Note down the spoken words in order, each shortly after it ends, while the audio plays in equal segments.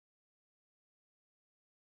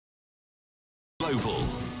Global,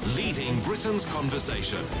 leading Britain's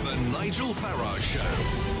conversation, The Nigel Farage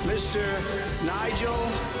Show. Mr. Nigel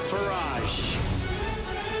Farage.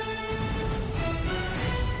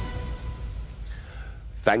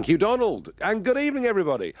 Thank you, Donald, and good evening,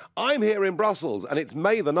 everybody. I'm here in Brussels, and it's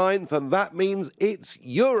May the 9th, and that means it's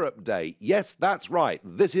Europe Day. Yes, that's right.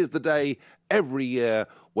 This is the day every year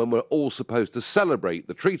when we're all supposed to celebrate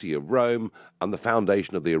the Treaty of Rome and the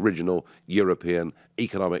foundation of the original European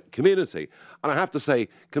Economic Community. And I have to say,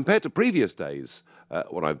 compared to previous days,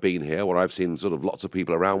 when I've been here, where I've seen sort of lots of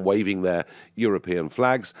people around waving their European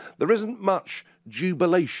flags, there isn't much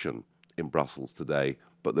jubilation in Brussels today,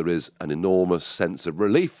 but there is an enormous sense of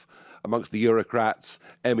relief amongst the Eurocrats,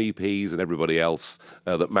 MEPs and everybody else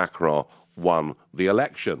that Macron won the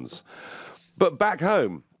elections. But back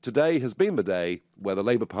home, today has been the day where the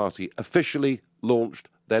Labour Party officially launched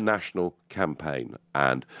their national campaign.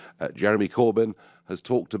 And Jeremy Corbyn has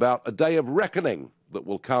talked about a day of reckoning that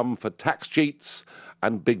will come for tax cheats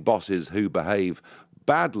and big bosses who behave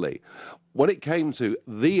badly. When it came to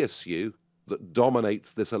the issue that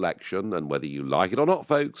dominates this election, and whether you like it or not,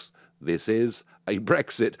 folks, this is a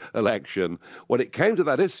Brexit election. When it came to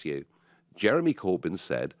that issue, Jeremy Corbyn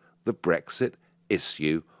said the Brexit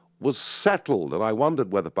issue was settled, and I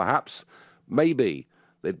wondered whether perhaps, maybe,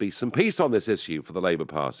 there'd be some peace on this issue for the Labour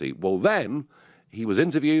Party. Well, then, he was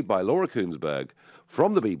interviewed by Laura Koonsberg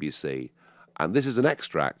from the BBC, and this is an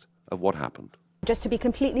extract of what happened. Just to be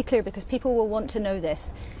completely clear, because people will want to know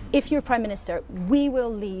this, if you're Prime Minister, we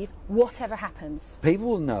will leave whatever happens. People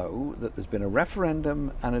will know that there's been a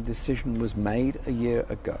referendum and a decision was made a year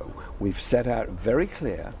ago. We've set out very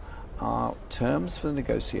clear our terms for the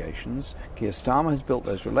negotiations. Keir Starmer has built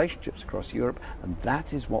those relationships across Europe, and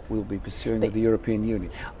that is what we'll be pursuing with the European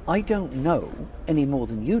Union. I don't know, any more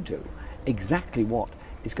than you do, exactly what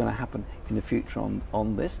is going to happen in the future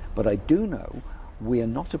on this, but I do know we are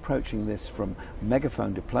not approaching this from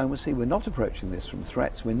megaphone diplomacy. We're not approaching this from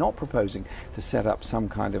threats. We're not proposing to set up some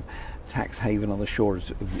kind of tax haven on the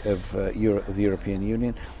shores of the European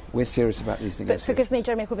Union. We're serious about these negotiations. But forgive me,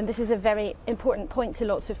 Jeremy Corbyn, this is a very important point to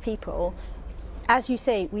lots of people. As you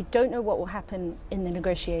say, we don't know what will happen in the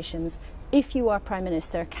negotiations. If you are Prime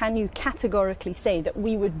Minister, can you categorically say that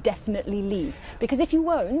we would definitely leave? Because if you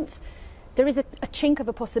won't, there is a chink of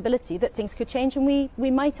a possibility that things could change and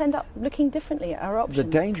we might end up looking differently at our options. The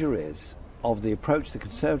danger is of the approach the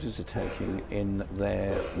Conservatives are taking in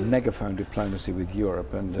their megaphone diplomacy with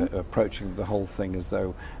Europe and approaching the whole thing as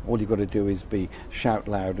though all you've got to do is shout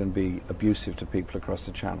loud and be abusive to people across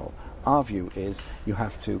the channel. Our view is you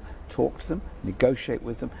have to talk to them, negotiate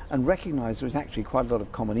with them, and recognise there is actually quite a lot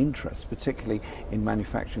of common interest, particularly in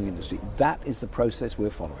manufacturing industry. That is the process we're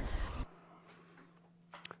following.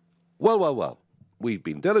 Well, we've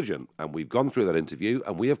been diligent and we've gone through that interview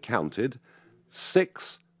and we have counted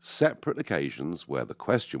 6 separate occasions where the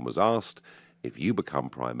question was asked, if you become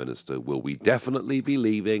Prime Minister, will we definitely be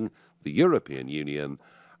leaving the European Union?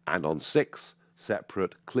 And on 6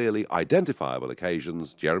 separate, clearly identifiable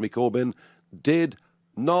occasions, Jeremy Corbyn did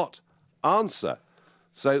not answer.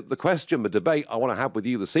 So the question, the debate I want to have with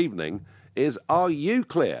you this evening is, are you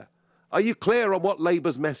clear? Are you clear on what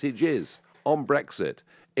Labour's message is on Brexit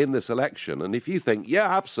in this election? And if you think, yeah,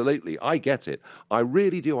 absolutely, I get it, I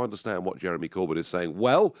really do understand what Jeremy Corbyn is saying,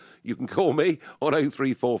 well, you can call me on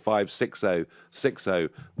 0345 60 60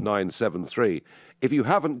 973. If you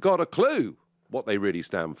haven't got a clue what they really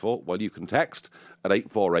stand for, well, you can text at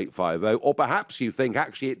 84850, or perhaps you think,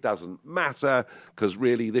 actually, it doesn't matter, because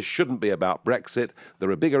really this shouldn't be about Brexit. There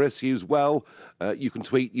are bigger issues. Well, you can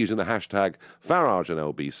tweet using the hashtag Farage and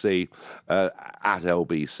LBC, at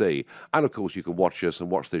LBC. And, of course, you can watch us and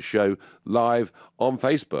watch this show live on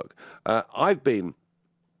Facebook. I've been,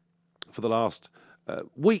 for the last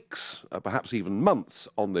weeks, perhaps even months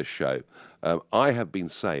on this show, I have been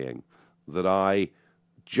saying that I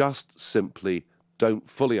just simply don't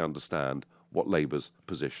fully understand what Labour's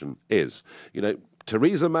position is. You know,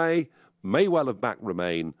 Theresa May well have backed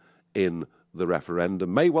Remain in the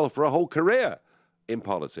referendum, may well for a whole career in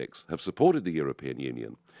politics have supported the European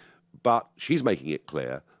Union, but she's making it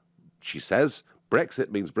clear. She says Brexit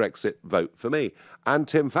means Brexit, vote for me. And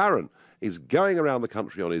Tim Farron is going around the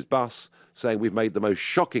country on his bus saying we've made the most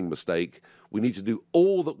shocking mistake. We need to do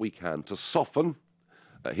all that we can to soften,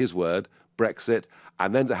 his word, Brexit,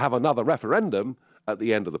 and then to have another referendum at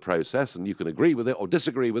the end of the process, and you can agree with it or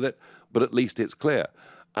disagree with it, but at least it's clear.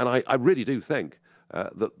 And I really do think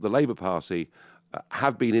that the Labour Party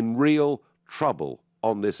have been in real trouble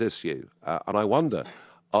on this issue. And I wonder,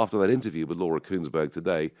 after that interview with Laura Koonsberg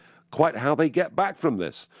today, quite how they get back from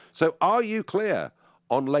this. So are you clear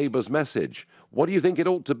on Labour's message. What do you think it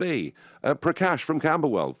ought to be? Prakash from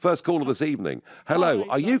Camberwell, first caller this evening. Hello,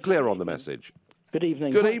 are you clear on the message? Good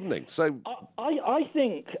evening. Good evening. So, I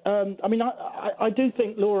think, I do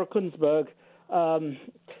think Laura Kuenssberg,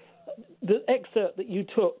 the excerpt that you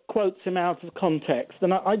took quotes him out of context,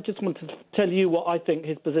 and I just want to tell you what I think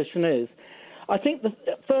his position is. I think that,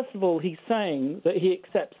 first of all, he's saying that he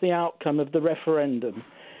accepts the outcome of the referendum.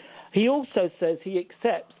 He also says he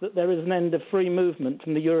accepts that there is an end of free movement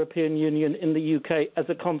from the European Union in the UK as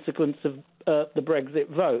a consequence of the Brexit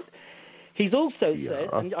vote. He's also said,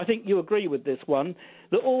 and I think you agree with this one,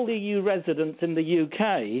 that all EU residents in the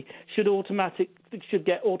UK should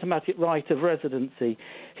get automatic right of residency.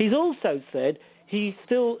 He's also said he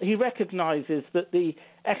recognises that the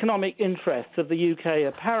economic interests of the UK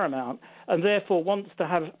are paramount and therefore wants to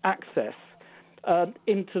have access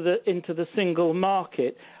into the single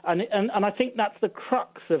market, and I think that's the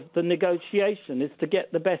crux of the negotiation, is to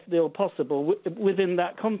get the best deal possible within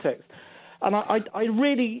that context. And I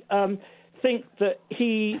really think that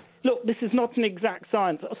this is not an exact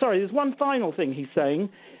science. Sorry, there's one final thing he's saying,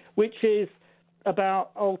 which is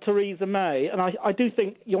about Theresa May, and I do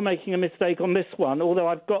think you're making a mistake on this one, although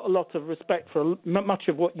I've got a lot of respect for much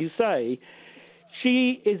of what you say.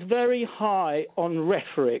 She is very high on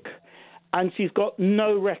rhetoric, and she's got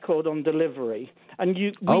no record on delivery. And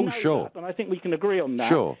we know that, and I think we can agree on that.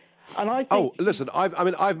 Sure. And I think listen,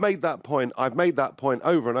 I've made that point. I've made that point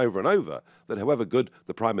over and over and over, that however good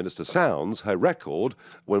the Prime Minister sounds, her record,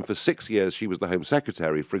 when for 6 years she was the Home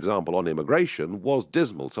Secretary, for example, on immigration, was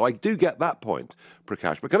dismal. So I do get that point,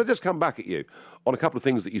 Prakash. But can I just come back at you on a couple of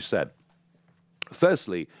things that you said?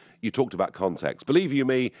 Firstly, you talked about context. Believe you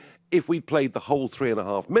me, if we'd played the whole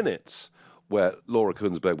 3.5 minutes where Laura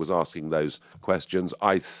Kuenssberg was asking those questions,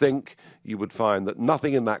 I think you would find that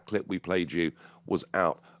nothing in that clip we played you was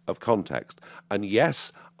out of context. And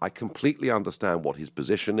yes, I completely understand what his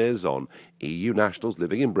position is on EU nationals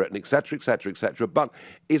living in Britain, etc., etc., etc. But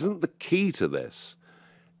isn't the key to this,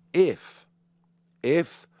 if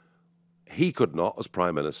he could not, as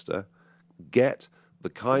Prime Minister, get the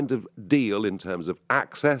kind of deal in terms of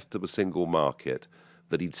access to the single market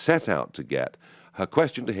that he'd set out to get, her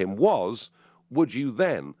question to him was, would you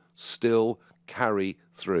then still carry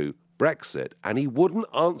through Brexit? And he wouldn't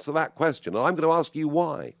answer that question. And I'm going to ask you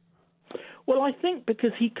why. Well, I think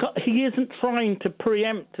because he isn't trying to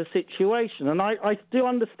preempt a situation. And I do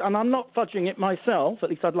understand, and I'm not fudging it myself, at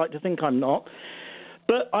least I'd like to think I'm not.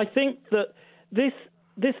 But I think that this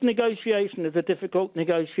negotiation is a difficult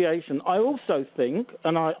negotiation. I also think,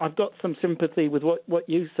 and I've got some sympathy with what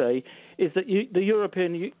you say, is that the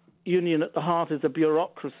European Union at the heart is a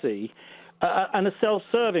bureaucracy, and a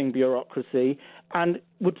self-serving bureaucracy, and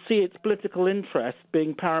would see its political interest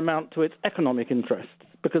being paramount to its economic interests.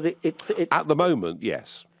 Because it's at the moment,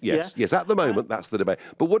 yes. At the moment, that's the debate.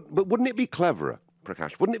 But wouldn't it be cleverer,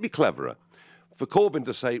 Prakash? Wouldn't it be cleverer for Corbyn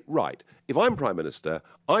to say, right, if I'm Prime Minister,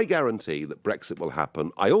 I guarantee that Brexit will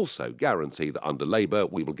happen. I also guarantee that under Labour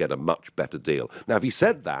we will get a much better deal. Now, if he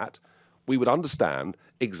said that, we would understand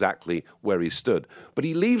exactly where he stood. But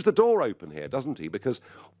he leaves the door open here, doesn't he? Because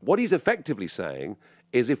what he's effectively saying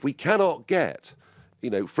is if we cannot get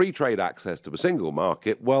free trade access to a single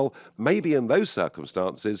market, well, maybe in those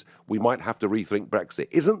circumstances, we might have to rethink Brexit.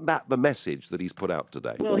 Isn't that the message that he's put out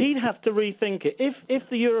today? Well, he'd have to rethink it. If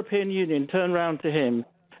the European Union turned round to him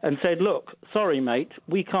and said, look, sorry, mate,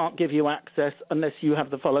 we can't give you access unless you have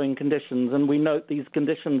the following conditions, and we note these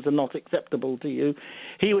conditions are not acceptable to you,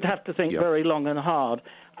 he would have to think very long and hard,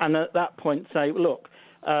 and at that point say, look,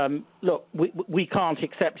 we can't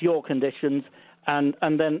accept your conditions, and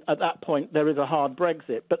then at that point there is a hard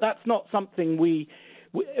Brexit. But that's not something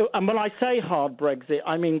and when I say hard Brexit,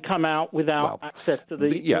 I mean come out without access to the...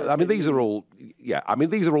 these are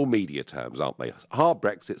all media terms, aren't they? Hard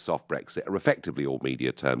Brexit, soft Brexit are effectively all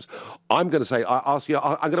media terms. I'm going to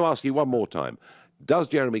ask you one more time. Does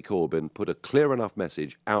Jeremy Corbyn put a clear enough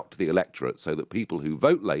message out to the electorate so that people who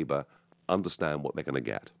vote Labour understand what they're going to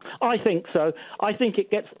get? I think so. I think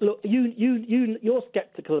it gets... Look, you're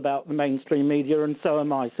sceptical about the mainstream media, and so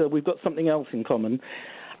am I, so we've got something else in common.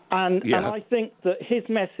 And I think that his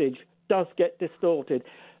message does get distorted.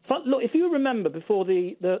 But look, if you remember before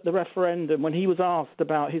the referendum, when he was asked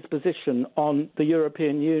about his position on the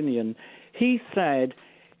European Union, he said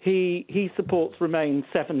he supports Remain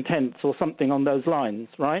 7/10 or something on those lines,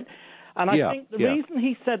 right? And I think the reason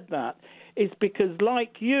he said that is because,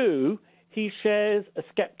 like you, he shares a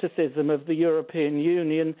scepticism of the European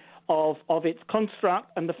Union, of its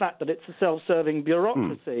construct and the fact that it's a self-serving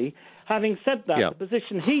bureaucracy. Having said that, the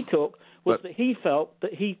position he took was that he felt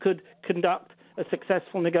that he could conduct a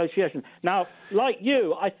successful negotiation. Now, like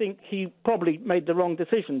you, I think he probably made the wrong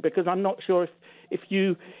decision, because I'm not sure if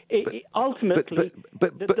you ultimately.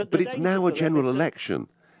 But it's now a general election.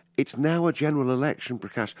 It's now a general election,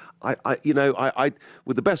 Prakash. I,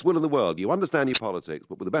 with the best will in the world, you understand your politics,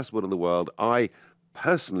 but with the best will in the world, I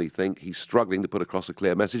personally think he's struggling to put across a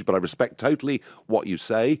clear message, but I respect totally what you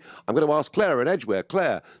say. I'm going to ask Claire in Edgware.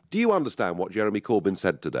 Claire, do you understand what Jeremy Corbyn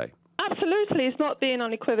said today? Absolutely. He's not being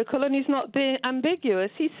unequivocal and he's not being ambiguous.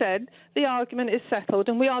 He said the argument is settled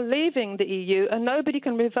and we are leaving the EU and nobody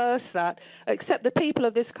can reverse that except the people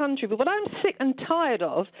of this country. But what I'm sick and tired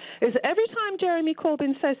of is that every time Jeremy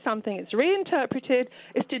Corbyn says something, it's reinterpreted,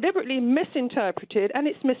 it's deliberately misinterpreted, and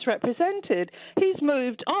it's misrepresented. He's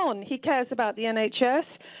moved on. He cares about the NHS.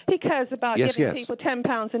 He cares about giving people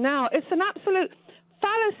 £10 an hour. It's an absolute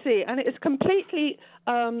fallacy, and it is completely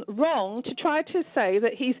wrong to try to say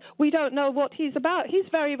that we don't know what he's about. He's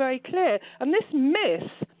very, very clear. And this myth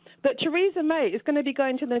that Theresa May is going to be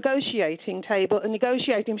going to the negotiating table and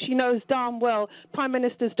negotiating, she knows darn well prime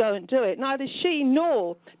ministers don't do it. Neither she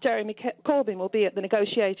nor Jeremy Corbyn will be at the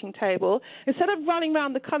negotiating table. Instead of running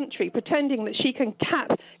around the country pretending that she can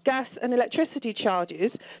cap gas and electricity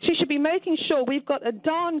charges, she should be making sure we've got a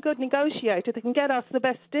darn good negotiator that can get us the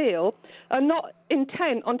best deal and not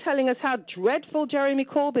intent on telling us how dreadful Jeremy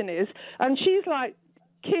Corbyn is. And she's like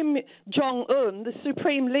Kim Jong-un, the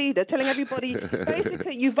supreme leader, telling everybody,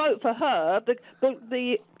 basically, you vote for her,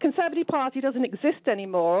 the Conservative Party doesn't exist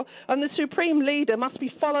anymore, and the supreme leader must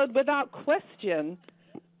be followed without question.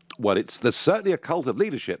 Well, there's certainly a cult of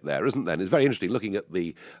leadership there, isn't there? And it's very interesting looking at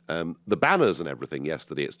the banners and everything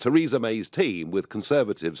yesterday. It's Theresa May's team with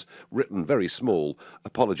Conservatives written very small,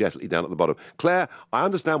 apologetically down at the bottom. Claire, I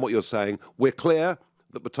understand what you're saying. We're clear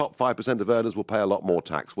that the top 5% of earners will pay a lot more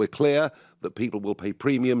tax. We're clear that people will pay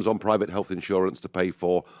premiums on private health insurance to pay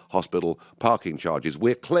for hospital parking charges.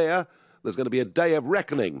 We're clear there's going to be a day of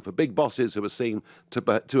reckoning for big bosses who are seen to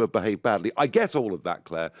have behaved badly. I get all of that,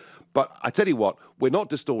 Claire, but I tell you what, we're not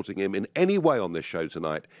distorting him in any way on this show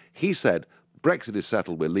tonight. He said Brexit is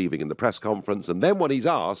settled, we're leaving in the press conference, and then when he's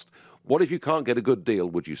asked, what if you can't get a good deal,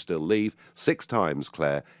 would you still leave? 6 times,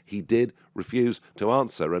 Claire, he did refuse to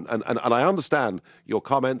answer. And I understand your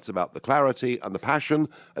comments about the clarity and the passion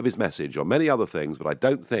of his message on many other things, but I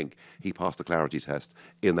don't think he passed the clarity test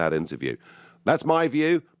in that interview. That's my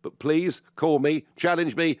view, but please call me,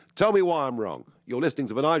 challenge me, tell me why I'm wrong. You're listening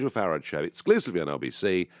to The Nigel Farage Show, exclusively on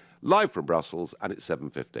LBC, live from Brussels, and it's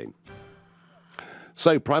 7:15.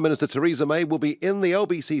 So, Prime Minister Theresa May will be in the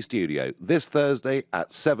LBC studio this Thursday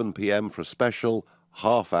at 7 p.m. for a special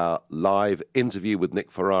half-hour live interview with Nick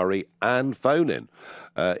Ferrari and phone-in.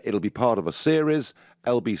 It'll be part of a series,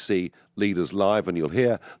 LBC Leaders Live, and you'll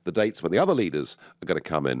hear the dates when the other leaders are going to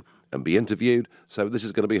come in and be interviewed. So this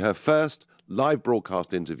is going to be her first live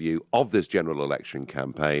broadcast interview of this general election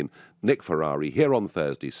campaign. Nick Ferrari here on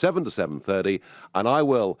Thursday, 7 to 7:30, and I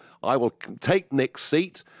will take Nick's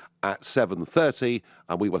seat at 7:30,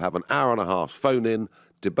 and we will have an hour and a half phone-in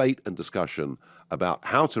debate and discussion about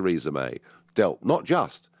how Theresa May dealt not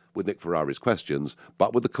just with Nick Ferrari's questions,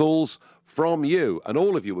 but with the calls from you. And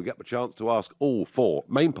all of you will get the chance to ask all 4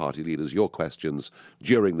 main party leaders your questions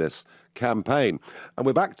during this campaign. And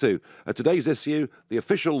we're back to today's issue, the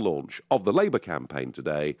official launch of the Labour campaign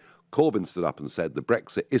today. Corbyn stood up and said the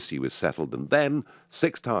Brexit issue is settled, and then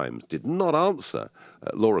 6 times did not answer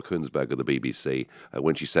Laura Kunsberg of the BBC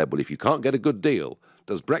when she said, well, if you can't get a good deal,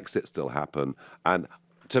 does Brexit still happen? And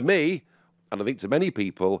to me, and I think to many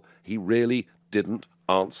people, he really didn't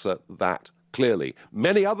answer that clearly.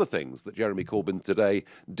 Many other things that Jeremy Corbyn today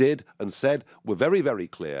did and said were very, very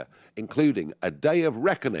clear, including a day of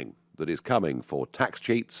reckoning that is coming for tax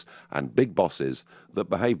cheats and big bosses that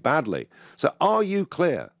behave badly. So are you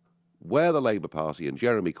clear where the Labour Party and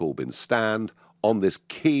Jeremy Corbyn stand on this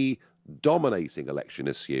key dominating election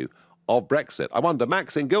issue of Brexit? I wonder,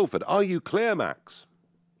 Max in Guildford, are you clear, Max?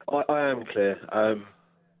 I am clear.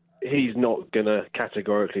 He's not going to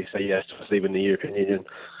categorically say yes to us leaving the European Union.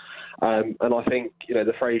 And I think,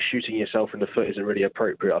 the phrase shooting yourself in the foot isn't really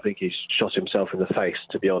appropriate. I think he's shot himself in the face,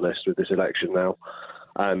 to be honest, with this election now.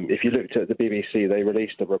 If you looked at the BBC, they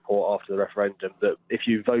released a report after the referendum that if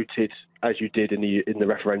you voted as you did in the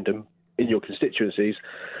referendum in your constituencies,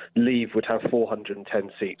 Leave would have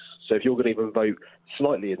 410 seats. So if you're going to even vote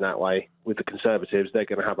slightly in that way with the Conservatives, they're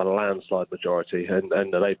going to have a landslide majority, and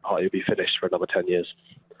the Labour Party will be finished for another 10 years.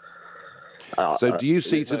 So do you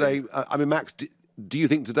see today, Max, do you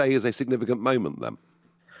think today is a significant moment then?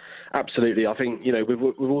 Absolutely. I think, with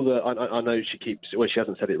all the, I know she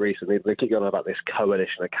hasn't said it recently, but they keep going on about this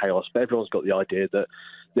coalition of chaos, but everyone's got the idea that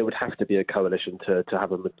there would have to be a coalition to have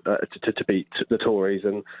to beat the Tories.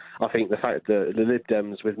 And I think the fact that the Lib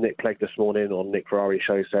Dems with Nick Clegg this morning on Nick Farage's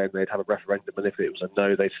show saying they'd have a referendum, and if it was a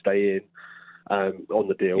no, they'd stay in on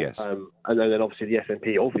the deal. Yes. And then obviously the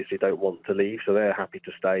SNP obviously don't want to leave, so they're happy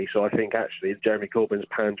to stay. So I think actually Jeremy Corbyn's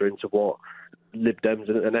pandering to what Lib Dems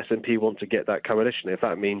and SNP want to get that coalition. If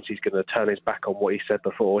that means he's going to turn his back on what he said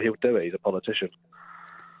before, he'll do it. He's a politician.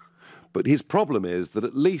 But his problem is that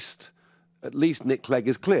at least Nick Clegg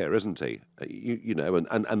is clear, isn't he? You know,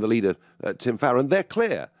 and the leader, Tim Farron, they're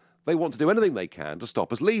clear. They want to do anything they can to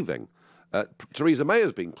stop us leaving. Theresa May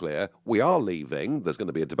has been clear. We are leaving. There's going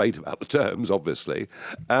to be a debate about the terms, obviously.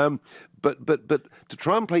 But to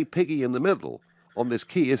try and play piggy in the middle on this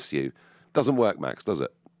key issue doesn't work, Max, does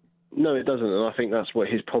it? No, it doesn't, and I think that's what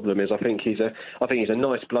his problem is. I think he's a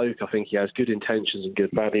nice bloke. I think he has good intentions and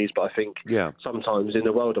good values, but I think sometimes in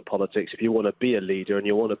the world of politics, if you want to be a leader and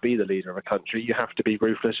you want to be the leader of a country, you have to be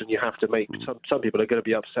ruthless, and you have to make some people are going to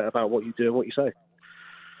be upset about what you do and what you say.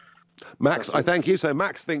 Max, I thank you. So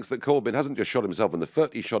Max thinks that Corbyn hasn't just shot himself in the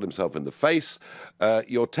foot, he shot himself in the face.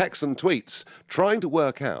 Your texts and tweets trying to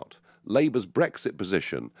work out Labour's Brexit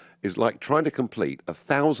position is like trying to complete a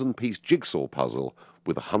 1,000-piece jigsaw puzzle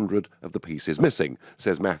with 100 of the pieces missing,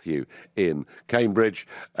 says Matthew in Cambridge.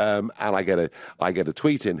 And I get a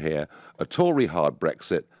tweet in here. A Tory hard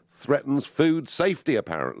Brexit threatens food safety,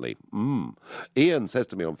 apparently. Ian says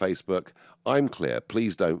to me on Facebook, I'm clear,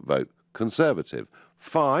 please don't vote Conservative.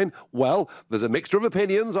 Fine. Well, there's a mixture of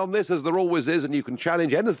opinions on this, as there always is, and you can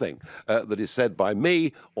challenge anything that is said by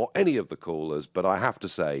me or any of the callers. But I have to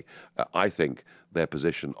say, I think their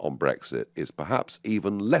position on Brexit is perhaps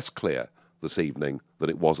even less clear this evening than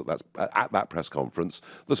it was at that press conference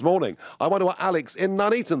this morning. I wonder what Alex in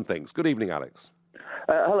Nuneaton thinks. Good evening, Alex.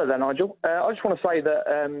 Hello there, Nigel. I just want to say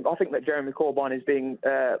that I think that Jeremy Corbyn is being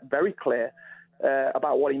very clear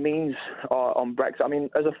about what he means on Brexit. I mean,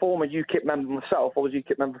 as a former UKIP member myself, I was a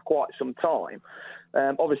UKIP member for quite some time.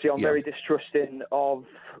 Obviously, I'm very distrusting of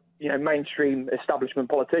mainstream establishment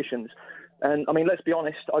politicians. And I mean, let's be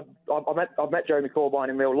honest. I've met Jeremy Corbyn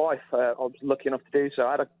in real life. I was lucky enough to do so.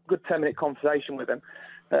 I had a good 10-minute conversation with him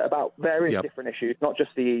about various different issues, not just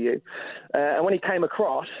the EU. And when he came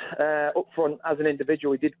across up front as an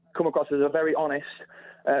individual, he did come across as a very honest,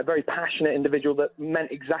 very passionate individual that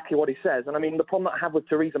meant exactly what he says. And I mean, the problem that I have with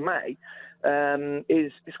Theresa May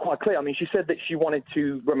is quite clear. I mean, she said that she wanted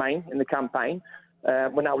to remain in the campaign.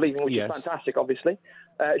 We're now leaving, which is fantastic, obviously.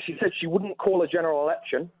 She said she wouldn't call a general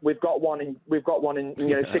election. We've got one in 6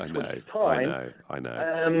 weeks' time. I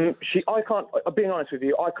know. I can't. Being honest with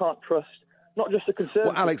you, I can't trust not just the Conservative.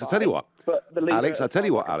 Well, Alex, I tell you what. But the leader. Alex, I tell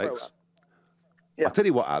you what, Alex. I tell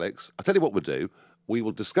you what, Alex. I tell you what we'll do. We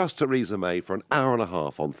will discuss Theresa May for an hour and a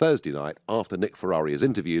half on Thursday night after Nick Farage has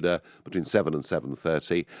interviewed her between 7 and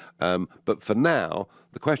 7:30. But for now,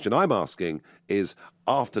 the question I'm asking is,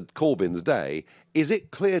 after Corbyn's day, is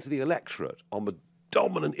it clear to the electorate on the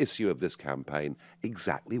dominant issue of this campaign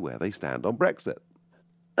exactly where they stand on Brexit?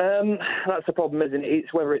 That's the problem, isn't it?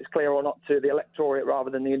 It's whether it's clear or not to the electorate rather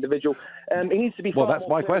than the individual. It needs to be. Well, that's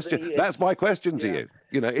my question. That's my question to you.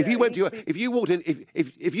 You know, if you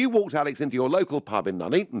walked Alex into your local pub in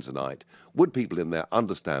Nuneaton tonight, would people in there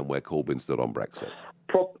understand where Corbyn stood on Brexit?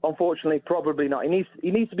 Unfortunately, probably not.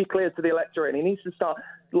 He needs to be clear to the electorate, and he needs to start.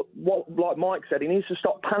 Like Mike said, he needs to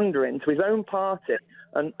stop pandering to his own party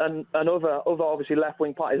and other obviously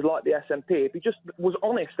left-wing parties like the SNP. If he just was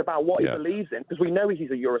honest about what he believes in, because we know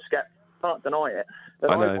he's a Eurosceptic, can't deny it.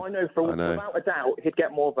 I know without a doubt he'd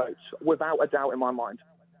get more votes, without a doubt in my mind.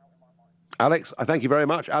 Alex, I thank you very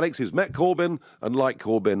much. Alex, who's met Corbyn and liked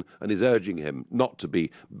Corbyn and is urging him not to be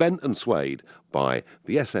bent and swayed by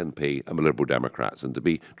the SNP and the Liberal Democrats and to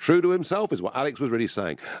be true to himself, is what Alex was really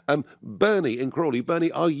saying. Bernie in Crawley.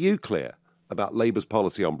 Bernie, are you clear about Labour's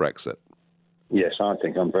policy on Brexit? Yes, I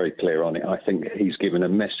think I'm very clear on it. I think he's given a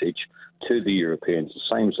message to the Europeans,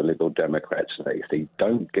 the same as the Liberal Democrats, that if they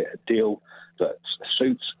don't get a deal that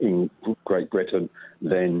suits in Great Britain,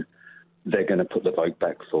 then they're going to put the vote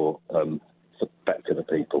back back to the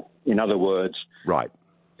people. In other words,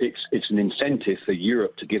 it's an incentive for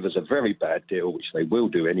Europe to give us a very bad deal, which they will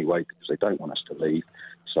do anyway because they don't want us to leave.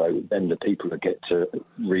 So then the people will get to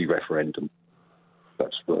re-referendum.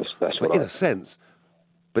 That's what in a sense.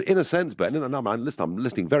 But in a sense, Bernie, and I'm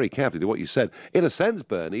listening very carefully to what you said. In a sense,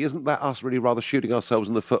 Bernie, isn't that us really rather shooting ourselves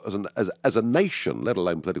in the foot as a nation, let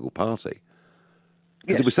alone political party?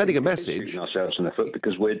 Because we're sending a message. Shooting ourselves in the foot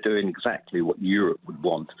because we're doing exactly what Europe would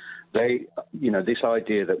want. This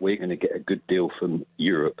idea that we're going to get a good deal from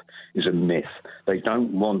Europe is a myth. They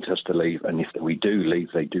don't want us to leave, and if we do leave,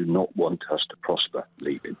 they do not want us to prosper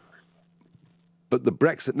leaving. But the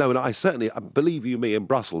Brexit, no, and I believe you me, in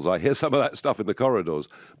Brussels, I hear some of that stuff in the corridors.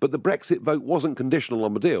 But the Brexit vote wasn't conditional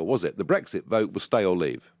on the deal, was it? The Brexit vote was stay or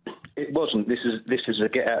leave. It wasn't. This is a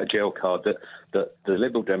get out of jail card that the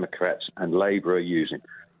Liberal Democrats and Labour are using.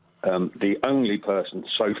 The only person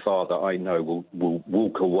so far that I know will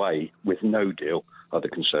walk away with no deal are the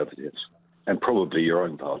Conservatives, and probably your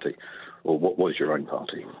own party, or what was your own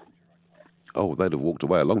party. Oh, they'd have walked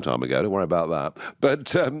away a long time ago. Don't worry about that.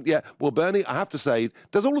 But, yeah, well, Bernie, I have to say,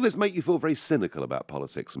 does all of this make you feel very cynical about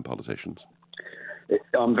politics and politicians?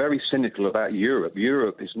 I'm very cynical about Europe.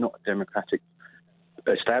 Europe is not a democratic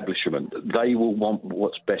establishment. They will want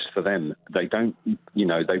what's best for them. They don't,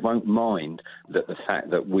 they won't mind the fact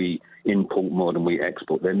that we import more than we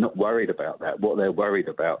export. They're not worried about that. What they're worried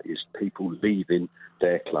about is people leaving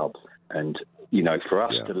their club. And for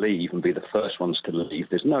us to leave and be the first ones to leave,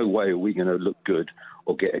 there's no way we're going to look good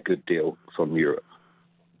or get a good deal from Europe.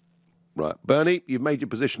 Right. Bernie, you've made your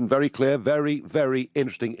position very clear, very, very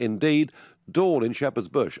interesting indeed. Dawn in Shepherd's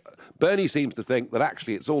Bush. Bernie seems to think that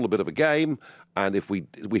actually it's all a bit of a game, and if we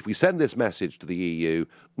send this message to the EU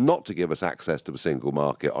not to give us access to a single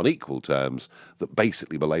market on equal terms, that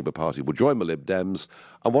basically the Labour Party will join the Lib Dems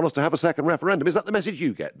and want us to have a second referendum. Is that the message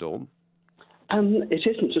you get, Dawn? It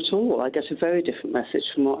isn't at all. I get a very different message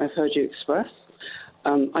from what I've heard you express.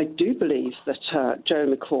 I do believe that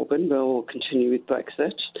Jeremy Corbyn will continue with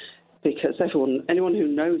Brexit, because anyone who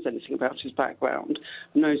knows anything about his background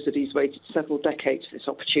knows that he's waited several decades for this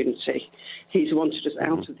opportunity. He's wanted us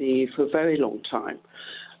out of the EU for a very long time.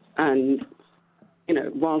 And,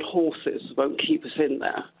 wild horses won't keep us in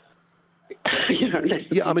there.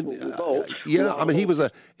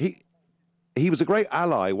 He was a great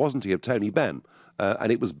ally, wasn't he, of Tony Benn?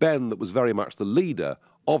 And it was Benn that was very much the leader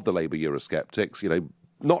of the Labour Eurosceptics,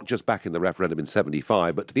 not just back in the referendum in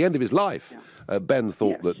 75, but to the end of his life. Benn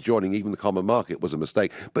thought that joining even the common market was a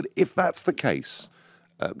mistake. But if that's the case,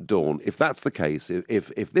 Dawn, if that's the case,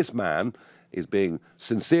 if this man is being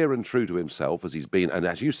sincere and true to himself, as he's been, and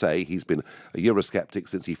as you say, he's been a Eurosceptic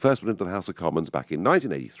since he first went into the House of Commons back in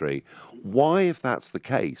 1983, why, if that's the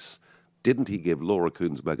case, didn't he give Laura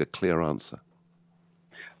Kuenssberg a clear answer?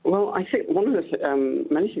 Well, I think one of the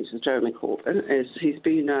many things with Jeremy Corbyn is he's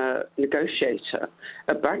been a negotiator,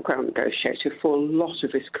 a background negotiator for a lot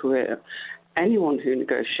of his career. Anyone who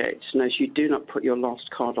negotiates knows you do not put your last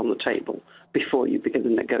card on the table before you begin the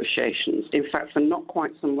negotiations. In fact, for not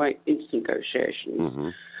quite some way into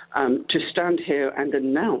negotiations, to stand here and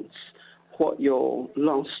announce what your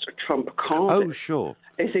last trump card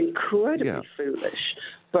is incredibly foolish.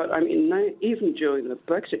 But, I mean, now, even during the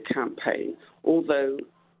Brexit campaign, although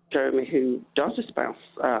Jeremy, who does espouse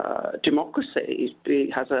democracy, he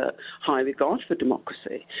has a high regard for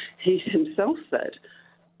democracy, he himself said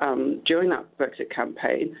during that Brexit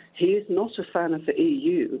campaign he is not a fan of the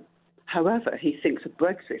EU. However, he thinks a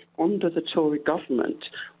Brexit under the Tory government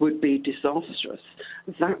would be disastrous.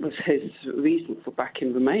 That was his reason for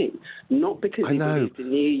backing Remain, not because he believed in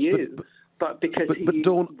the EU. But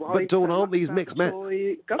Dawn, aren't these mixed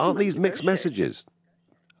messages?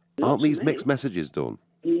 Aren't these mixed messages, Dawn?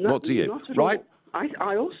 Not to you, right?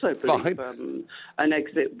 I also believe an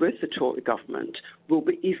exit with the Tory government will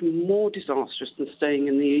be even more disastrous than staying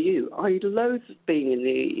in the EU. I loathe being in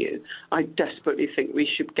the EU. I desperately think we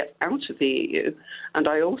should get out of the EU. And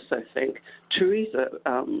I also think Theresa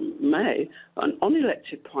May, an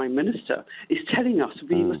unelected Prime Minister, is telling us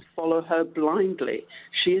we must follow her blindly.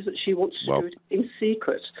 She wants to do it in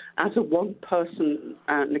secret as a one-person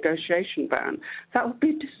negotiation ban. That would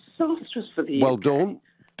be disastrous for the UK. Well,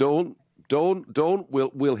 Dawn,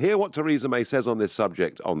 we'll hear what Theresa May says on this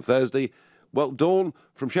subject on Thursday. Well, Dawn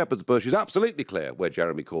from Shepherd's Bush is absolutely clear where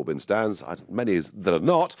Jeremy Corbyn stands. Many that are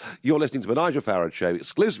not. You're listening to the Nigel Farage Show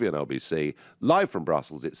exclusively on LBC, live from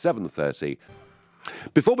Brussels. It's 7:30.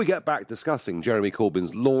 Before we get back discussing Jeremy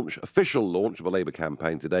Corbyn's official launch of a Labour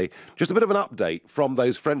campaign today, just a bit of an update from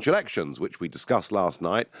those French elections, which we discussed last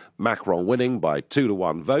night. Macron winning by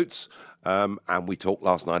 2-1 votes. And we talked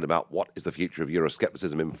last night about what is the future of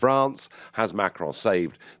Euroscepticism in France. Has Macron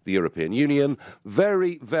saved the European Union?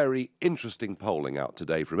 Very, very interesting polling out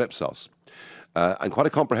today from Ipsos. And quite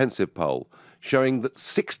a comprehensive poll showing that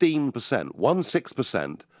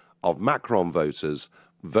 16% of Macron voters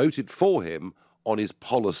voted for him on his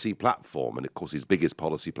policy platform. And, of course, his biggest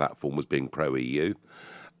policy platform was being pro-EU.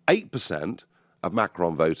 8% of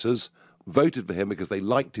Macron voters voted for him because they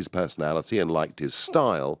liked his personality and liked his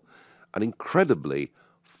style. And incredibly,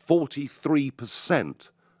 43%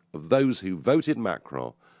 of those who voted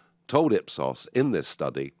Macron told Ipsos in this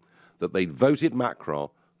study that they'd voted Macron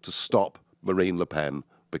to stop Marine Le Pen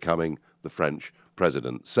becoming the French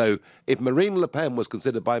president. So if Marine Le Pen was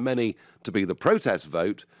considered by many to be the protest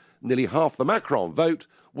vote, nearly half the Macron vote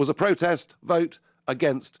was a protest vote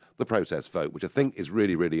against the protest vote, which I think is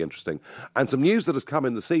really, really interesting. And some news that has come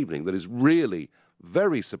in this evening that is really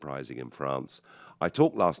very surprising in France. I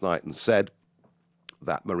talked last night and said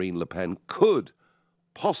that Marine Le Pen could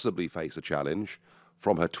possibly face a challenge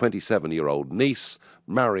from her 27-year-old niece,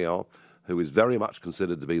 Marion, who is very much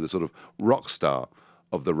considered to be the sort of rock star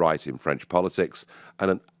of the right in French politics.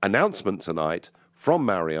 And an announcement tonight from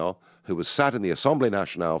Marion, who was sat in the Assemblée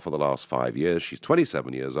Nationale for the last 5 years. She's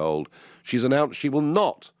 27 years old. She's announced she will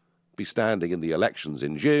not be standing in the elections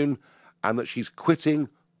in June and that she's quitting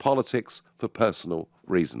politics for personal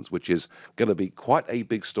reasons, which is going to be quite a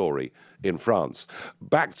big story in France.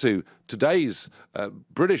 Back to today's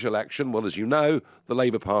British election. Well, as you know, the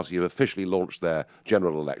Labour Party have officially launched their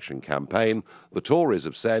general election campaign. The Tories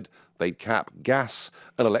have said they'd cap gas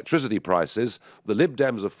and electricity prices. The Lib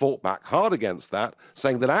Dems have fought back hard against that,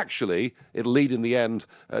 saying that actually it'll lead in the end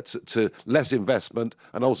to less investment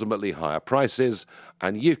and ultimately higher prices.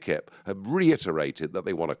 And UKIP have reiterated that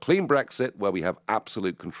they want a clean Brexit where we have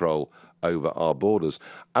absolute control over our borders.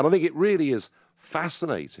 And I think it really is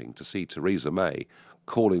fascinating to see Theresa May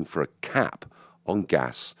calling for a cap on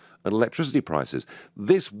gas and electricity prices.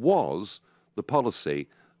 This was the policy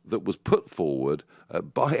that was put forward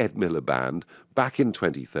by Ed Miliband back in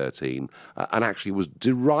 2013 and actually was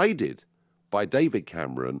derided by David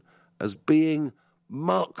Cameron as being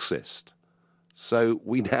Marxist. So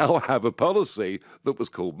we now have a policy that was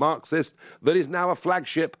called Marxist that is now a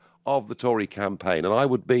flagship of the Tory campaign. And I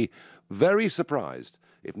would be very surprised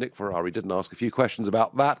if Nick Ferrari didn't ask a few questions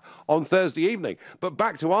about that on Thursday evening. But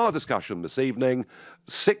back to our discussion this evening.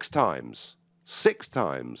 Six times,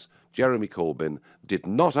 Jeremy Corbyn did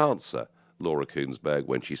not answer Laura Kuenssberg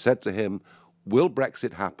when she said to him, will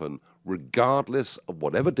Brexit happen regardless of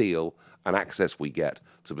whatever deal and access we get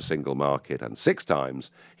to the single market? And 6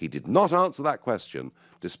 times he did not answer that question,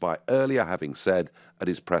 despite earlier having said at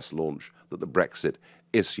his press launch that the Brexit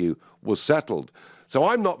issue was settled. So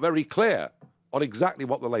I'm not very clear on exactly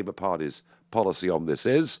what the Labour Party's policy on this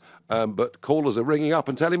is, but callers are ringing up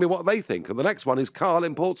and telling me what they think. And the next one is Carl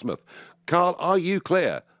in Portsmouth. Carl, are you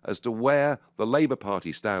clear as to where the Labour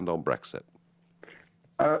Party stand on Brexit?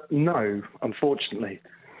 No, unfortunately.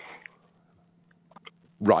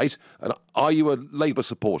 Right. And are you a Labour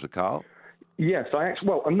supporter, Carl? Yes,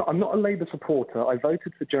 I'm not a Labour supporter. I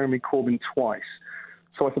voted for Jeremy Corbyn twice,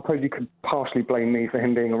 so I suppose you could partially blame me for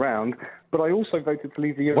him being around. But I also voted to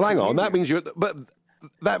leave the European Well, hang on. Union.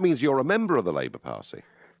 That means you're a member of the Labour Party.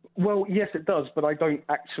 Well, yes, it does, but I don't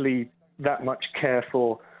actually that much care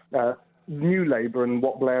for New Labour and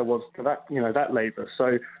what Blair was to that Labour.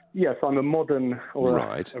 So yes, I'm a modern or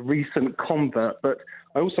a recent convert, but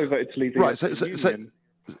I also voted to leave the European Union.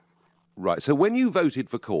 Right. So when you voted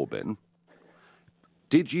for Corbyn,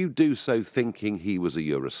 did you do so thinking he was a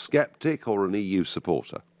Eurosceptic or an EU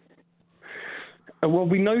supporter? Well,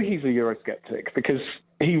 we know he's a Eurosceptic because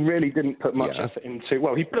he really didn't put much effort into...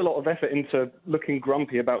 Well, he put a lot of effort into looking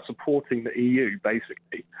grumpy about supporting the EU,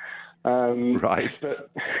 basically. Right. No,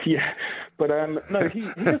 he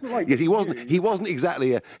doesn't like... Yes, he wasn't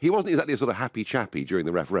exactly a sort of happy chappy during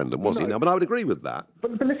the referendum, was he? No, but I would agree with that.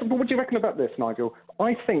 But listen, what do you reckon about this, Nigel?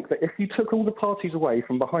 I think that if you took all the parties away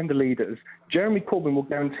from behind the leaders, Jeremy Corbyn will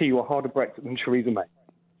guarantee you a harder Brexit than Theresa May.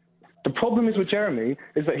 The problem is with Jeremy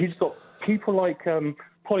is that he's got people like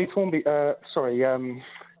Polly Thornby,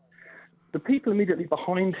 the people immediately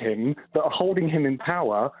behind him that are holding him in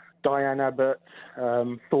power, Diane Abbott,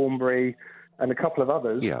 Thornbury, and a couple of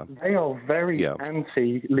others, they are very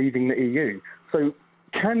anti-leaving the EU. So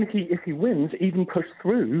can he, if he wins, even push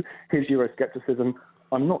through his Euroscepticism?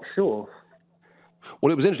 I'm not sure.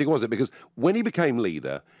 Well, it was interesting, wasn't it? Because when he became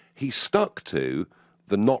leader, he stuck to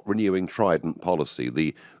the not renewing Trident policy,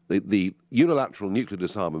 the unilateral nuclear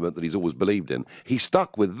disarmament that he's always believed in. He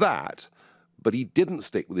stuck with that, but he didn't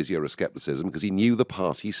stick with his Euroscepticism because he knew the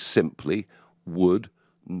party simply would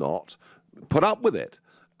not put up with it.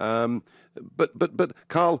 But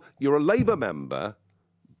Carl, you're a Labour member,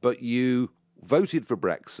 but you voted for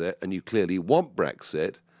Brexit and you clearly want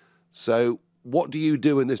Brexit. So what do you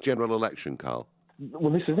do in this general election, Carl?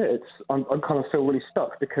 Well, this is it. I kind of feel really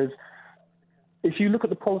stuck because if you look at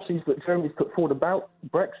the policies that Jeremy's put forward about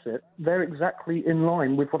Brexit, they're exactly in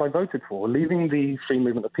line with what I voted for, leaving the free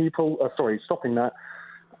movement of people, stopping that,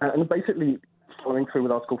 and basically following through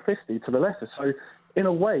with Article 50 to the letter. So in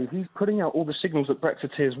a way, he's putting out all the signals that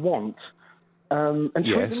Brexiteers want, and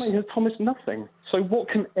Theresa May has promised nothing. So what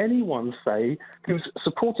can anyone say who's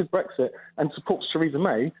supported Brexit and supports Theresa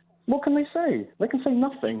May? what can they say? They can say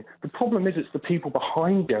nothing. The problem is it's the people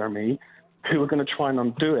behind Jeremy who are going to try and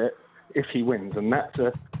undo it if he wins, and that's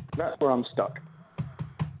where I'm stuck.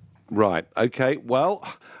 Right, OK. Well,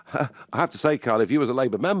 I have to say, Carl, if you as a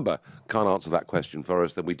Labour member can't answer that question for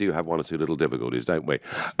us, then we do have one or two little difficulties, don't we?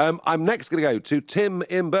 I'm next going to go to Tim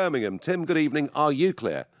in Birmingham. Tim, good evening. Are you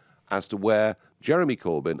clear as to where Jeremy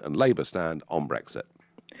Corbyn and Labour stand on Brexit?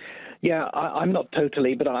 Yeah, I'm not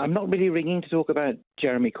totally, but I'm not really ringing to talk about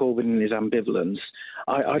Jeremy Corbyn and his ambivalence.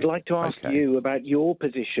 I'd like to ask you about your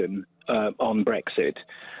position on Brexit.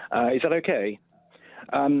 Is that okay?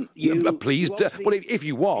 Please, well, if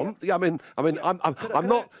you want. I mean, I'm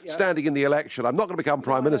not standing in the election. I'm not going to become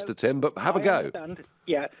Prime Minister, Tim, but have a go. Understand.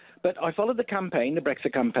 Yeah, but I followed the campaign, the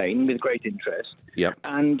Brexit campaign, with great interest. Yep.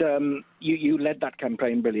 And you led that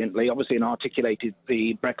campaign brilliantly, obviously, and articulated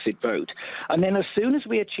the Brexit vote. And then as soon as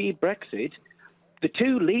we achieved Brexit, the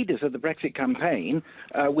two leaders of the Brexit campaign,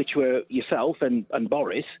 which were yourself and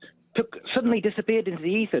Boris, suddenly disappeared into the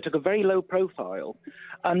ether, took a very low profile.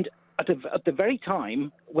 And at the very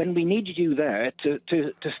time when we needed you there to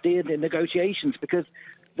steer the negotiations, because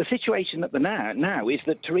the situation at the now is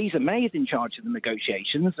that Theresa May is in charge of the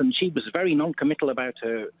negotiations, and she was very non-committal about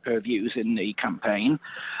her views in the campaign.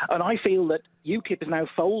 And I feel that UKIP is now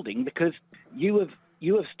folding because you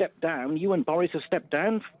have stepped down. You and Boris have stepped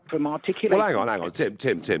down from articulating. Well, hang on, Tim.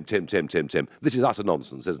 This is utter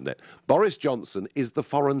nonsense, isn't it? Boris Johnson is the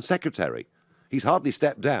Foreign Secretary. He's hardly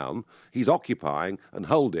stepped down. He's occupying and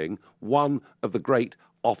holding one of the great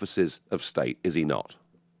offices of state, is he not?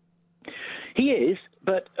 He is,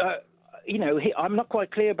 but I'm not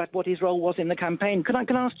quite clear about what his role was in the campaign. Can I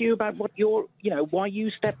ask you about what why you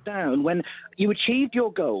stepped down when you achieved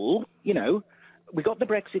your goal? We got the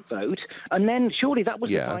Brexit vote, and then surely that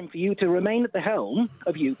was the time for you to remain at the helm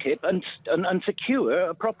of UKIP and secure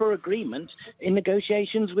a proper agreement in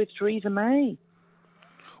negotiations with Theresa May.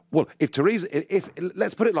 Well, if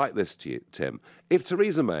let's put it like this to you, Tim. If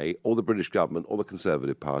Theresa May or the British government or the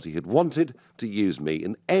Conservative Party had wanted to use me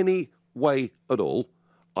in any way at all,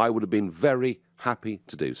 I would have been very happy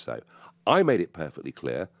to do so. I made it perfectly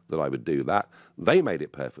clear that I would do that. They made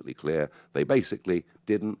it perfectly clear. They basically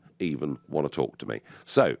didn't even want to talk to me.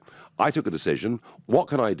 So I took a decision. What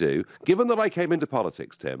can I do? Given that I came into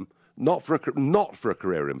politics, Tim, not for a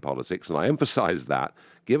career in politics, and I emphasise that,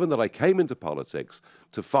 given that I came into politics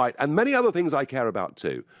to fight, and many other things I care about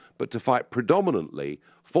too, but to fight predominantly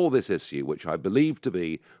for this issue, which I believe to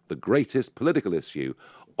be the greatest political issue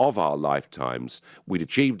of our lifetimes. We'd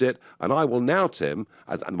achieved it, and I will now, Tim,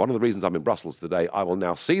 and one of the reasons I'm in Brussels today, I will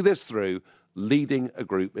now see this through, leading a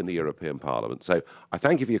group in the European Parliament. So I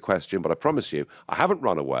thank you for your question, but I promise you, I haven't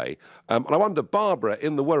run away. And I wonder, Barbara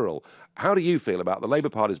in the Wirral, how do you feel about the Labour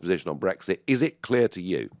Party's position on Brexit? Is it clear to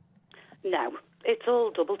you? No, it's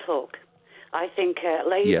all double talk. I think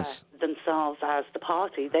Labour themselves as the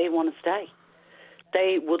party, they want to stay.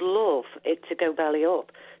 They would love it to go belly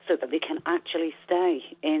up so that they can actually stay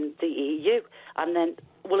in the EU. And then,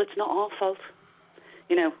 well, it's not our fault.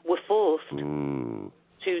 We're forced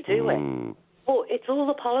to do it. But it's all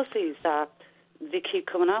the policies that they keep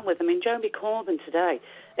coming out with. I mean, Jeremy Corbyn today,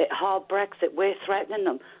 hard Brexit, we're threatening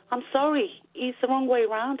them. I'm sorry, he's the wrong way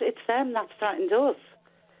around. It's them that's threatened us.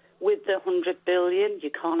 With the 100 billion, you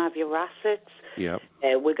can't have your assets. Yep.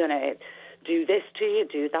 We're going to do this to you,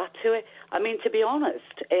 do that to it. I mean, to be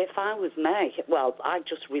honest, if I was May, well, I'd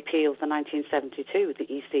just repeal the 1972, the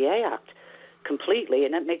ECA Act, completely,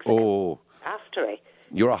 and it makes it after it.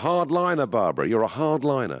 You're a hardliner, Barbara. You're a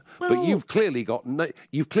hardliner. Well, but you've clearly got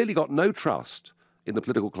no trust in the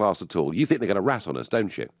political class at all. You think they're going to rat on us,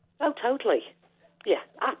 don't you? Oh, totally. Yeah,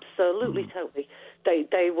 absolutely, totally.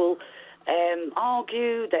 They will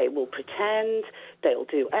argue, they will pretend, they'll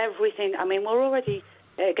do everything. I mean, we're already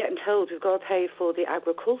getting told we've got to pay for the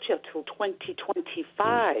agriculture till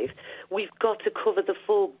 2025. We've got to cover the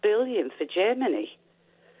 $4 billion for Germany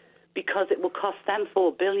because it will cost them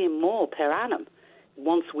 $4 billion more per annum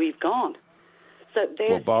once we've gone. So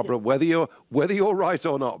well, Barbara, whether you're right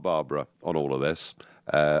or not, Barbara, on all of this,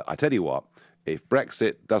 I tell you what, if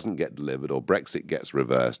Brexit doesn't get delivered or Brexit gets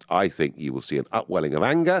reversed, I think you will see an upwelling of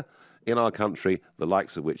anger in our country, the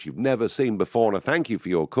likes of which you've never seen before. And I thank you for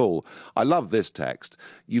your call. I love this text.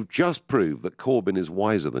 You've just proved that Corbyn is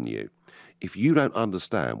wiser than you. If you don't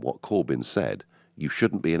understand what Corbyn said, you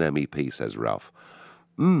shouldn't be an MEP, says Ralph.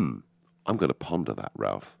 I'm going to ponder that,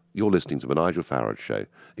 Ralph. You're listening to the Nigel Farage Show,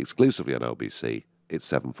 exclusively on LBC.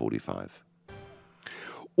 It's 7:45.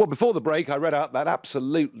 Well, before the break, I read out that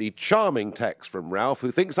absolutely charming text from Ralph,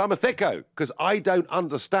 who thinks I'm a thicko because I don't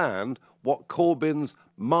understand what Corbyn's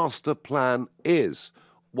master plan is.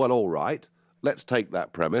 Well, all right. let's take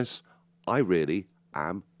that premise. I really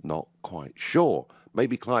am not quite sure.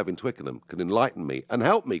 Maybe Clive in Twickenham can enlighten me and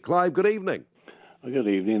help me. Clive, good evening. Good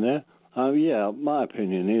evening there. My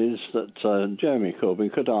opinion is that Jeremy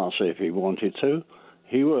Corbyn could answer if he wanted to.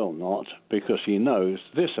 He will not, because he knows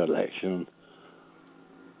this election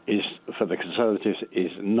is, for the Conservatives,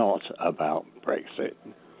 is not about Brexit.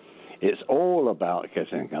 It's all about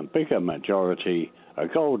getting a bigger majority, a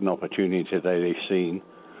golden opportunity that they've seen.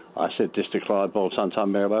 I said this to Clive Ball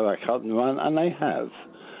sometime ago, they cut and run, and they have.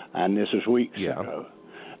 And this was weeks ago.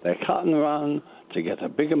 They cut and run to get a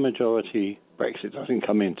bigger majority. Brexit doesn't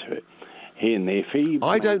come into it.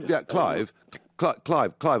 I don't doubt, Clive,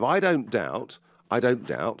 I don't doubt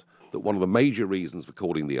that one of the major reasons for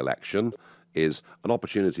calling the election is an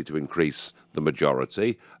opportunity to increase the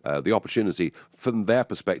majority, the opportunity from their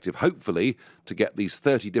perspective, hopefully, to get these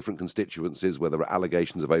 30 different constituencies where there are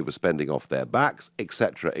allegations of overspending off their backs,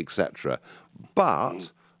 etc., etc. But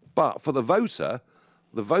for the voter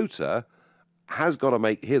has got to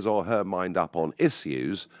make his or her mind up on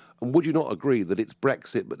issues. And would you not agree that it's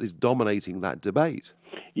Brexit that is dominating that debate?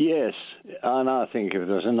 Yes, and I think if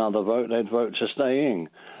there's another vote, they'd vote to stay in.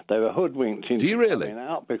 They were hoodwinked into coming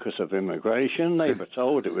out because of immigration. They were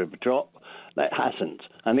told it would drop. It hasn't,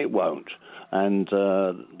 and it won't. And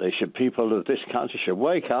people of this country should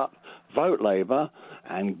wake up, vote Labour,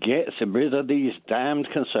 and get rid of these damned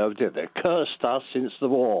Conservatives that cursed us since the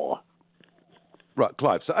war. Right,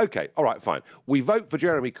 Clive. So, OK, all right, fine. We vote for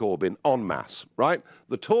Jeremy Corbyn en masse, right?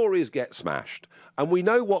 The Tories get smashed. And we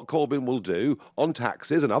know what Corbyn will do on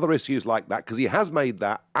taxes and other issues like that, because he has made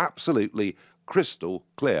that absolutely crystal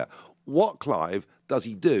clear. What, Clive, does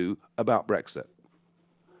he do about Brexit?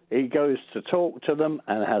 He goes to talk to them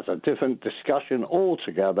and has a different discussion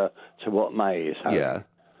altogether to what May is having. Yeah.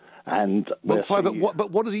 And but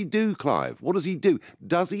what does he do, Clive? What does he do?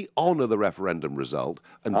 Does he honour the referendum result?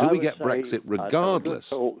 And do we get Brexit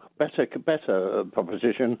regardless? Better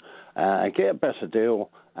proposition, get a better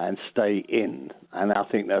deal and stay in. And I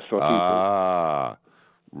think that's what people... Ah,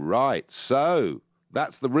 right. So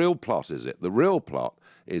that's the real plot, is it? The real plot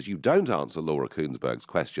is you don't answer Laura Kuenssberg's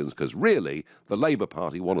questions because really the Labour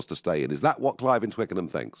Party want us to stay in. Is that what Clive in Twickenham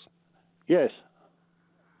thinks? Yes.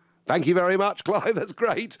 Thank you very much, Clive. That's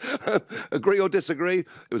great. Agree or disagree?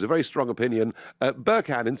 It was a very strong opinion.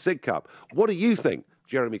 Burkhan in Sidcup, what do you think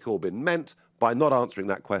Jeremy Corbyn meant by not answering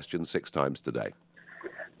that question 6 times today?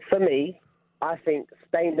 For me, I think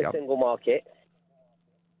stay in the single market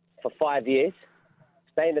for 5 years,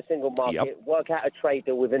 stay in the single market, work out a trade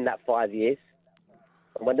deal within that 5 years,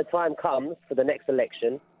 and when the time comes for the next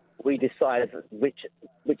election, we decide which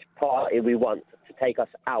party we want to take us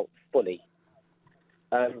out fully.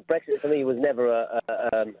 Brexit for me was never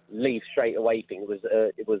a leave straight away thing.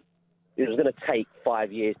 It was going to take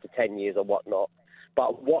 5 years to 10 years or whatnot.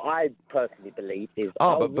 But what I personally believe is...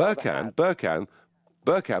 but Burkhan,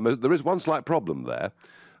 there is one slight problem there,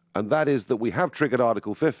 and that is that we have triggered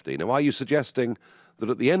Article 50. Now, are you suggesting that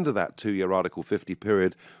at the end of that 2-year Article 50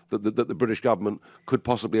 period that the British government could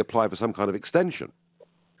possibly apply for some kind of extension?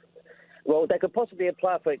 Well, they could possibly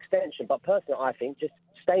apply for extension, but personally, I think just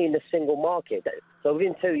stay in the single market. So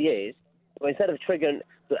within 2 years, instead of triggering...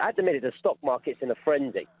 At the minute, the stock market's in a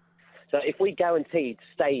frenzy. So if we guaranteed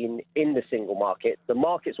staying in the single market, the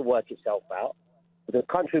markets will work itself out, the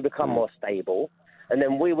country will become more stable, and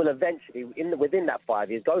then we will eventually, within that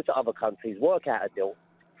 5 years, go to other countries, work out a deal,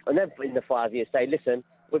 and then in the 5 years say, listen,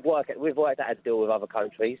 we've worked out a deal with other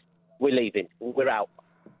countries, we're leaving, we're out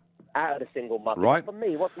of the single market. Right. For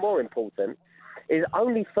me, what's more important is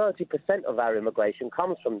only 30% of our immigration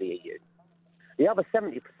comes from the EU. The other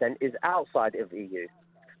 70% is outside of the EU.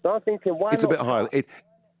 So I'm thinking, why it's not... a bit higher.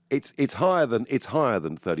 It's higher than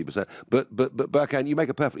 30%. But Burkhan, you make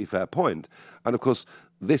a perfectly fair point. And of course,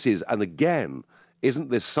 this is, and again, isn't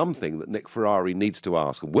this something that Nick Ferrari needs to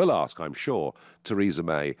ask, and will ask, I'm sure, Theresa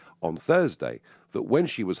May on Thursday, that when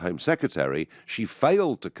she was Home Secretary, she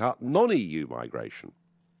failed to cut non-EU migration.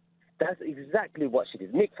 That's exactly what she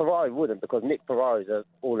did. Nick Ferrari wouldn't, because Nick Ferrari is an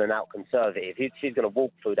all-and-out conservative. She's going to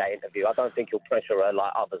walk through that interview. I don't think he'll pressure her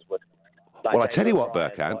like others would. Well, I tell you what,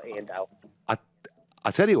 Burkhan, I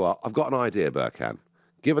tell you what, I've got an idea, Burkhan.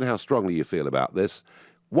 Given how strongly you feel about this,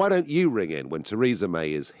 why don't you ring in when Theresa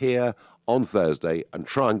May is here on Thursday and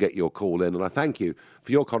try and get your call in? And I thank you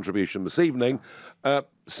for your contribution this evening.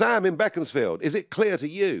 Sam in Beaconsfield, is it clear to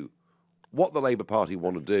you what the Labour Party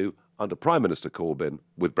want to do under Prime Minister Corbyn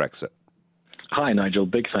with Brexit? Hi, Nigel.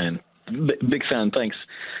 Big fan. Big fan. Thanks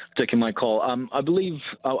for taking my call. I believe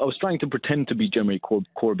I was trying to pretend to be Jeremy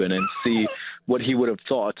Corbyn and see what he would have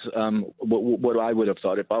thought, what I would have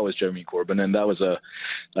thought if I was Jeremy Corbyn, and that was a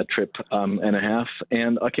trip and a half.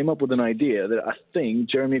 And I came up with an idea that I think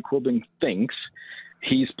Jeremy Corbyn thinks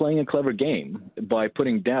he's playing a clever game by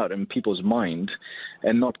putting doubt in people's mind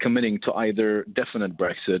and not committing to either definite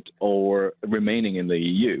Brexit or remaining in the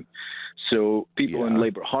EU. So people in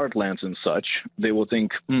Labour heartlands and such, they will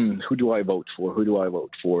think, who do I vote for? Who do I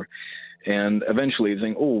vote for? And eventually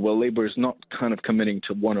think, oh, well, Labour is not kind of committing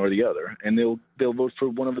to one or the other. And they'll vote for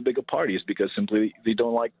one of the bigger parties because simply they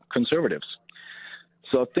don't like Conservatives.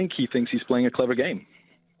 So I think he thinks he's playing a clever game.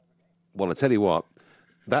 Well, I tell you what,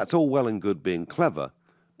 that's all well and good being clever,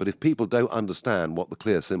 but if people don't understand what the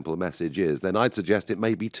clear, simple message is, then I'd suggest it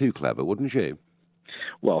may be too clever, wouldn't you?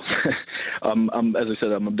 Well, as I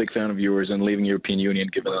said, I'm a big fan of yours and leaving European Union,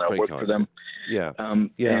 given that I work for them. Yeah.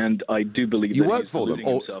 And I do believe you that work he's for them.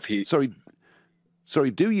 deluding Or, himself.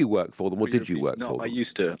 sorry, do you work for them, or did you work for them? No, I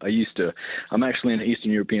used to. I'm actually an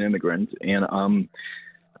Eastern European immigrant, and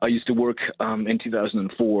I used to work in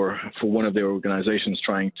 2004 for one of their organizations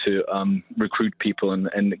trying to recruit people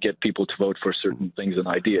and get people to vote for certain things and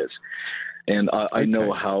ideas. And I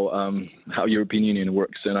know how European Union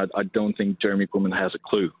works, and I don't think Jeremy Corbyn has a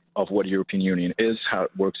clue of what European Union is, how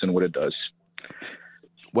it works, and what it does.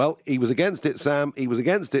 Well, he was against it, Sam. He was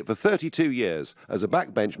against it for 32 years as a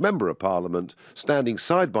backbench member of Parliament, standing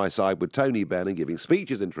side by side with Tony Benn and giving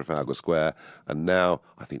speeches in Trafalgar Square. And now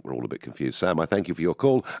I think we're all a bit confused. Sam, I thank you for your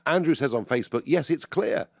call. Andrew says on Facebook, yes, it's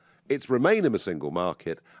clear. It's remain in a single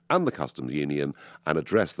market and the customs union and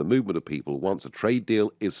address the movement of people once a trade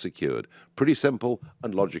deal is secured. Pretty simple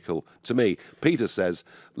and logical to me. Peter says,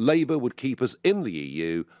 Labour would keep us in the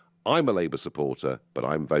EU. I'm a Labour supporter, but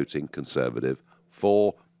I'm voting Conservative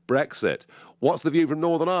for Brexit. What's the view from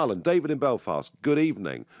Northern Ireland? David in Belfast. Good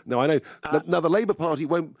evening. Now I know the Labour Party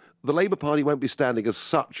won't be standing as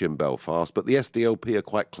such in Belfast, but the SDLP are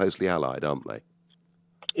quite closely allied, aren't they?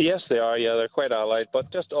 Yes, they are. Yeah, they're quite allied.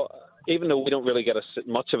 But just even though we don't really get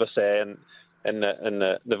much of a say in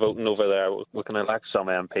the voting over there, we can elect some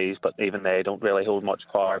MPs, but even they don't really hold much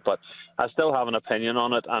power. But I still have an opinion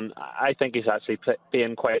on it, and I think he's actually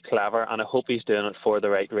being quite clever, and I hope he's doing it for the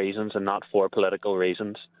right reasons and not for political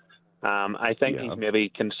reasons. I think he's maybe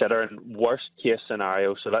considering worst case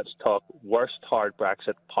scenario. So let's talk worst hard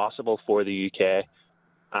Brexit possible for the UK.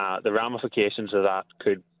 The ramifications of that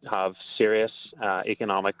could have serious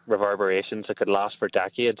economic reverberations that could last for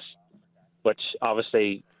decades, which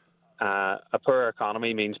obviously a poorer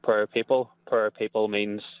economy means poorer people. Poorer people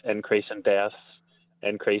means increase in deaths,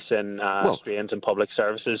 increase in strains in public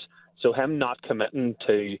services. So him not committing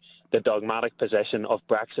to the dogmatic position of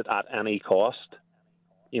Brexit at any cost,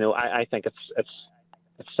 I think it's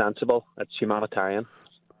sensible. It's humanitarian.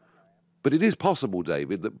 But it is possible,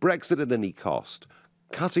 David, that Brexit at any cost,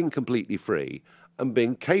 cutting completely free and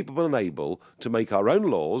being capable and able to make our own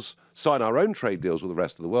laws, sign our own trade deals with the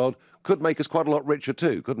rest of the world, could make us quite a lot richer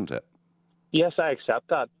too, couldn't it? Yes, I accept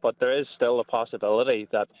that, but there is still a possibility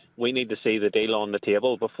that we need to see the deal on the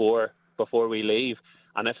table before we leave.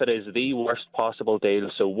 And if it is the worst possible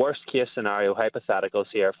deal, so worst case scenario, hypotheticals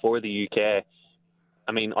here for the UK,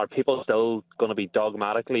 I mean, are people still going to be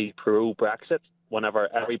dogmatically pro-Brexit whenever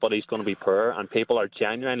everybody's going to be poor and people are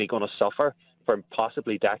genuinely going to suffer for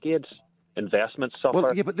possibly decades? Investments suffer.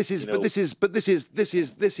 Well, yeah, but this is a rerun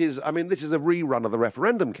of the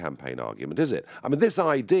referendum campaign argument, is it? I mean, this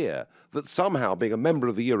idea that somehow being a member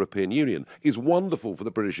of the European Union is wonderful for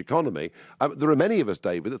the British economy. There are many of us,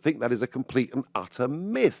 David, that think that is a complete and utter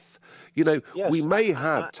myth. Yes, we may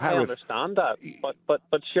have tariff. I understand that, but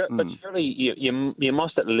surely you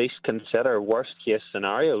must at least consider worst case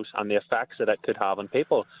scenarios and the effects that it could have on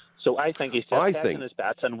people. So I think he's just hedging his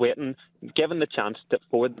bets and waiting, given the chance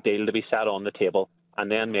for the deal to be set on the table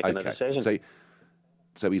and then making a decision.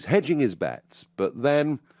 So he's hedging his bets, but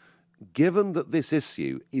then, given that this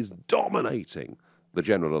issue is dominating the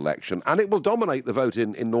general election, and it will dominate the vote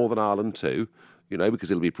in Northern Ireland too,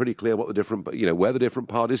 because it'll be pretty clear what the different, where the different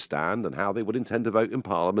parties stand and how they would intend to vote in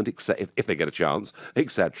Parliament, if they get a chance,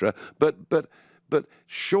 etc. But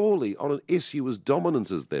surely, on an issue as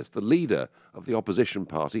dominant as this, the leader of the opposition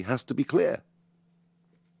party has to be clear.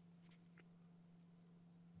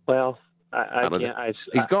 Well,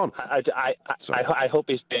 he's gone. I hope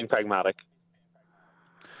he's being pragmatic.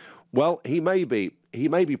 Well, he may be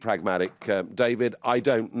pragmatic, David. I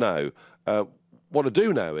don't know. What I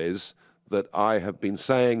do know is that I have been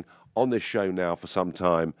saying on this show now for some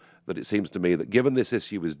time that it seems to me that given this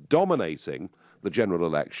issue is dominating the general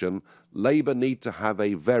election, Labour need to have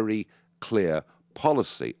a very clear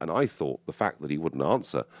policy. And I thought the fact that he wouldn't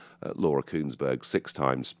answer Laura Kuenssberg 6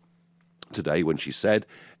 times today when she said,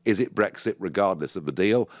 is it Brexit regardless of the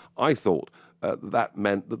deal? I thought that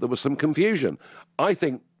meant that there was some confusion. I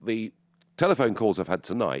think the telephone calls I've had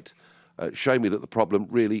tonight show me that the problem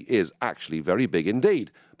really is actually very big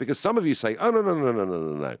indeed. Because some of you say, oh,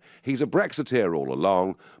 no. He's a Brexiteer all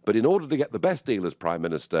along, but in order to get the best deal as Prime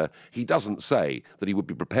Minister, he doesn't say that he would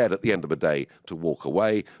be prepared at the end of the day to walk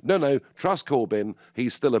away. No, trust Corbyn,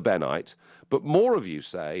 he's still a Bennite. But more of you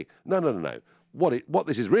say, no. What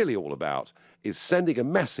this is really all about is sending a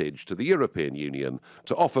message to the European Union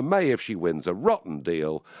to offer May, if she wins, a rotten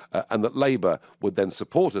deal, and that Labour would then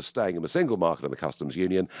support us staying in the single market and the customs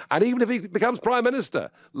union. And even if he becomes Prime Minister,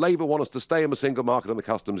 Labour want us to stay in the single market and the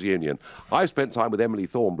customs union. I've spent time with Emily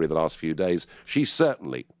Thornberry the last few days. She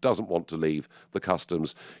certainly doesn't want to leave the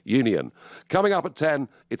customs union. Coming up at 10,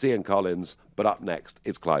 it's Ian Collins, but up next,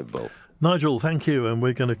 it's Clive Bull. Nigel, thank you, and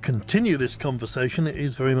we're going to continue this conversation. It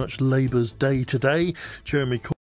is very much Labour's day today. Jeremy Corbyn